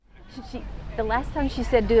The last time she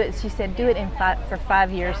said do it, she said do it for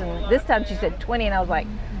 5 years, and this time she said 20, and I was like,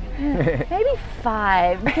 maybe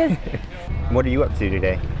 5, because What are you up to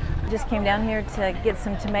today? I just came down here to get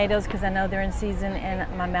some tomatoes because I know they're in season,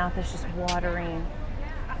 and my mouth is just watering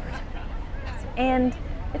for tomatoes. And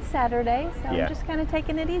it's Saturday, so I'm just kind of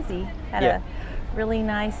taking it easy. Had a really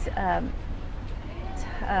nice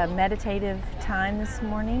meditative time this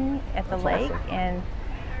morning at the lake, awesome. and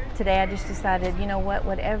today I just decided, you know what,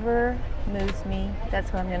 whatever moves me,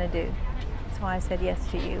 that's what I'm going to do. That's why I said yes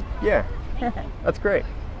to you. Yeah, that's great.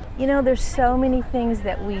 You know, there's so many things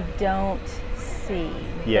that we don't see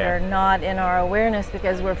that are not in our awareness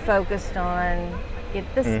because we're focused on get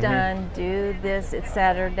this done, do this, it's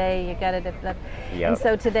Saturday, you got to do that. And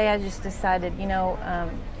so today I just decided, you know,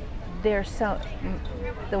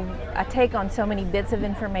 I take on so many bits of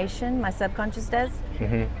information, my subconscious does,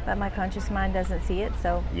 but my conscious mind doesn't see it.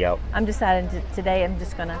 So I'm deciding today I'm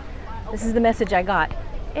just gonna, this is the message I got,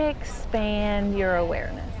 expand your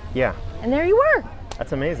awareness. Yeah. And there you were.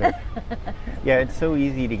 That's amazing. Yeah, it's so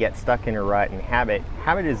easy to get stuck in a rut and habit.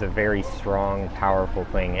 Habit is a very strong, powerful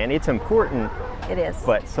thing, and it's important. It is.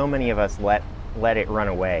 But so many of us let it run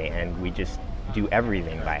away, and we just do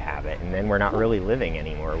everything by habit, and then we're not really living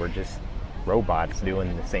anymore. We're just robots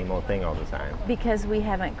doing the same old thing all the time. Because we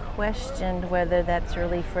haven't questioned whether that's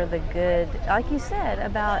really for the good, like you said,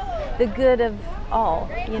 about the good of all.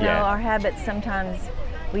 You know, our habits, sometimes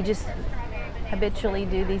we just habitually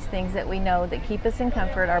do these things that we know that keep us in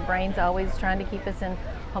comfort. Our brain's always trying to keep us in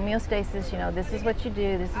homeostasis. You know, this is what you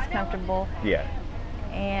do, this is comfortable. Yeah.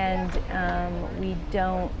 And we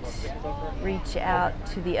don't reach out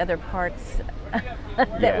to the other parts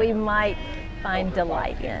that we might find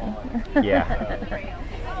delight in.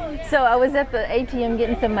 Yeah. So I was at the ATM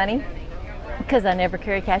getting some money because I never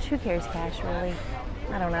carry cash. Who carries cash, really?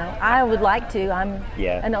 I don't know. I would like to. I'm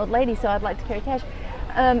an old lady, so I'd like to carry cash.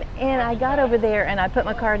 And I got over there and I put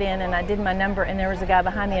my card in and I did my number, and there was a guy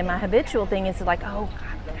behind me, and my habitual thing is like, oh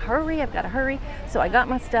God, I've got to hurry. So I got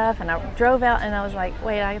my stuff and I drove out, and I was like,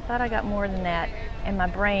 wait, I thought I got more than that. And my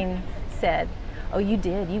brain said, oh, you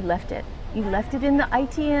did, you left it. You left it in the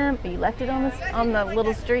ATM, or you left it on the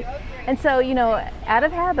little street. And so, you know, out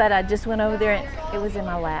of habit, I just went over there and it was in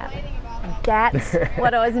my lap. That's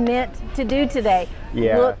what I was meant to do today.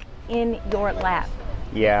 Look in your lap.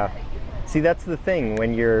 Yeah. See, that's the thing.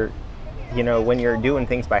 When you're doing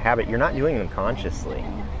things by habit, you're not doing them consciously.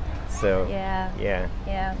 So yeah.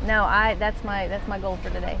 No, that's my goal for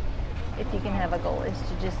today. If you can have a goal, is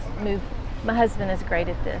to just move. My husband is great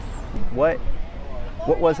at this. What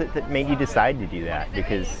was it that made you decide to do that?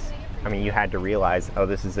 Because I mean, you had to realize, oh,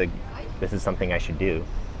 this is something I should do.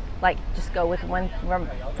 Like just go with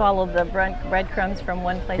follow the breadcrumbs from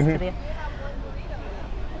one place to the other.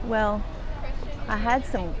 Well, I had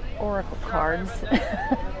some oracle cards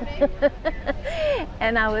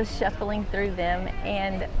and I was shuffling through them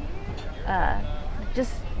and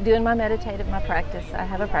just doing my practice. I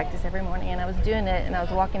have a practice every morning, and I was doing it, and I was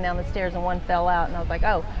walking down the stairs and one fell out, and I was like,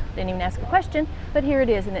 oh, didn't even ask a question, but here it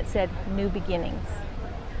is, and it said new beginnings.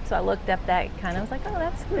 So I looked up that kind of, was like, oh,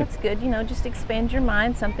 that's good, you know, just expand your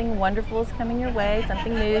mind, something wonderful is coming your way,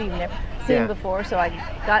 something new you've never seen before. So I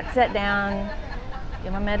got set down,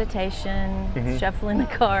 did my meditation, shuffling the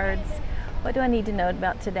cards. What do I need to know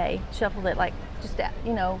about today? Shuffled it like just,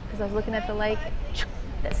 you know, because I was looking at the lake,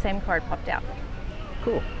 that same card popped out.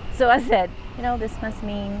 Cool. So I said, you know, this must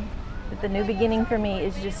mean that the new beginning for me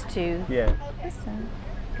is just to listen,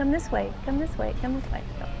 come this way, come this way, come this way.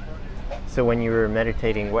 So when you were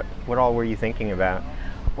meditating, what all were you thinking about?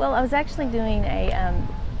 Well, I was actually doing a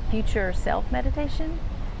future self meditation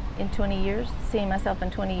in 20 years, seeing myself in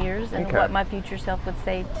 20 years and what my future self would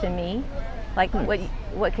say to me. Like,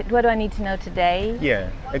 what do I need to know today? Yeah.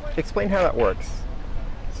 Explain how that works.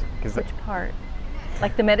 Which part?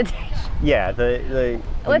 Like the meditation? Yeah, the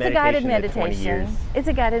well, it's a guided meditation. It's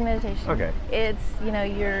a guided meditation. Okay. It's, you know,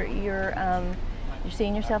 you're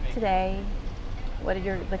seeing yourself today. What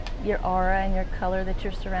are your aura and your color that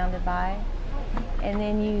you're surrounded by, and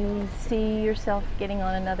then you see yourself getting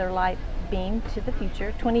on another light beam to the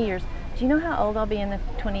future. 20 years. Do you know how old I'll be in the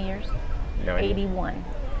 20 years? No idea. 81.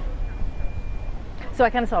 So I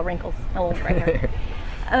kind of saw wrinkles a little right here.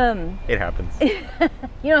 It happens. You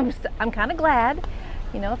know, I'm kind of glad,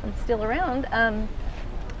 you know, if I'm still around.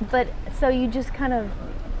 But so you just kind of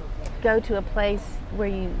go to a place where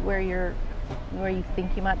you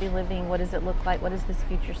think you might be living. What does it look like? What does this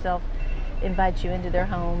future self invite you into their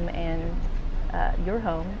home and your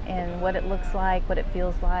home, and what it looks like, what it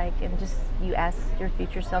feels like, and just you ask your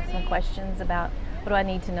future self some questions about what do I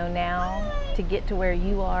need to know now to get to where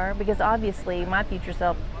you are, because obviously my future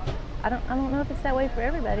self I don't know if it's that way for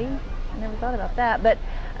everybody. I never thought about that, but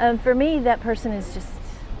for me, that person is just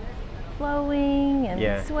flowing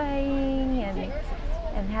and swaying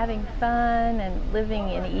and having fun and living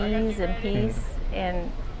in ease and peace.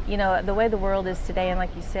 And you know, the way the world is today, and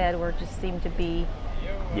like you said, we just seem to be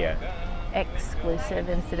exclusive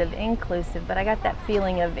instead of inclusive. But I got that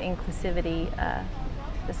feeling of inclusivity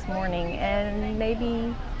this morning, and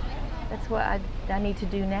maybe that's what I need to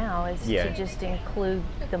do now, is to just include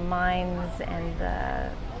the minds and the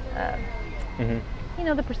you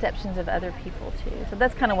know, the perceptions of other people too. So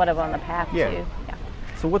that's kind of what I'm on the path to. Yeah.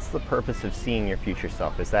 So what's the purpose of seeing your future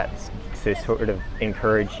self? Is that to sort of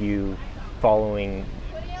encourage you following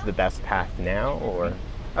the best path now, or?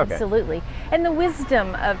 Okay. Absolutely. And the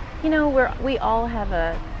wisdom of, you know, we all have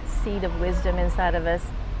a seed of wisdom inside of us,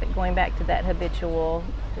 but going back to that habitual,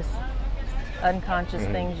 just unconscious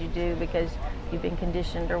things you do because you've been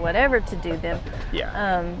conditioned or whatever to do them.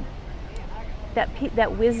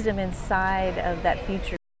 That wisdom inside of that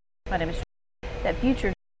future, my name is, that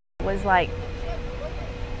future was like,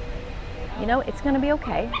 you know, it's going to be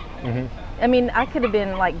okay. I mean, I could have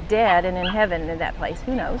been like dead and in heaven in that place.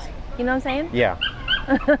 Who knows? You know what I'm saying? Yeah.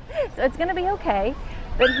 So it's going to be okay.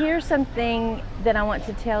 But here's something that I want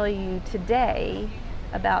to tell you today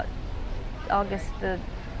about August the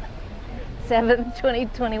 7th,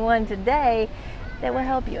 2021 today, that will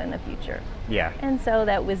help you in the future. Yeah. And so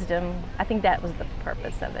that wisdom, I think that was the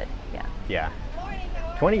purpose of it. Yeah.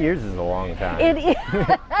 20 years is a long time. It is.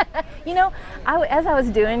 You know, as I was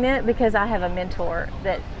doing it, because I have a mentor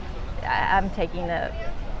that I'm taking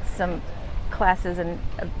some classes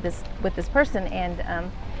with this person,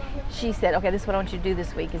 and she said, okay, this is what I want you to do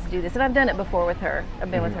this week, is do this. And I've done it before with her.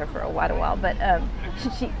 I've been with her for a while, but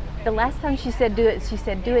the last time she said do it, she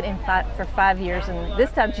said do it for 5 years, and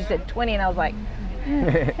this time she said 20, and I was like,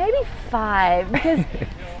 maybe 5, because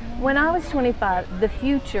when I was 25, the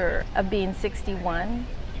future of being 61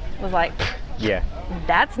 was like,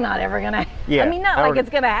 that's not ever gonna. I mean, not like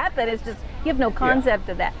it's gonna happen. It's just you have no concept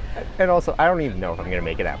of that. And also, I don't even know if I'm gonna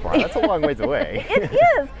make it that far. That's a long ways away. It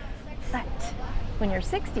is, but when you're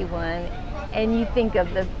 61 and you think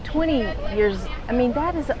of the 20 years, I mean,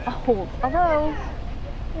 that is old. Although,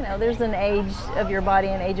 you know, there's an age of your body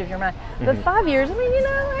and age of your mind. But 5 years, I mean, you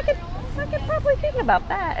know, I could probably think about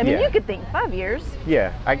that. I mean, you could think 5 years.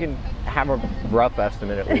 Yeah, I can have a rough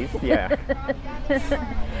estimate at least. Yeah.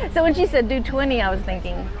 So when she said do 20, I was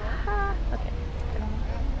thinking, okay.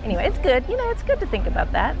 Anyway, it's good. You know, it's good to think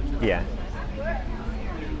about that. Yeah.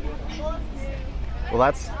 Well,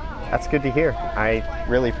 that's good to hear. I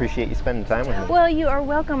really appreciate you spending time with me. Well, you are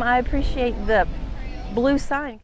welcome. I appreciate the blue sign.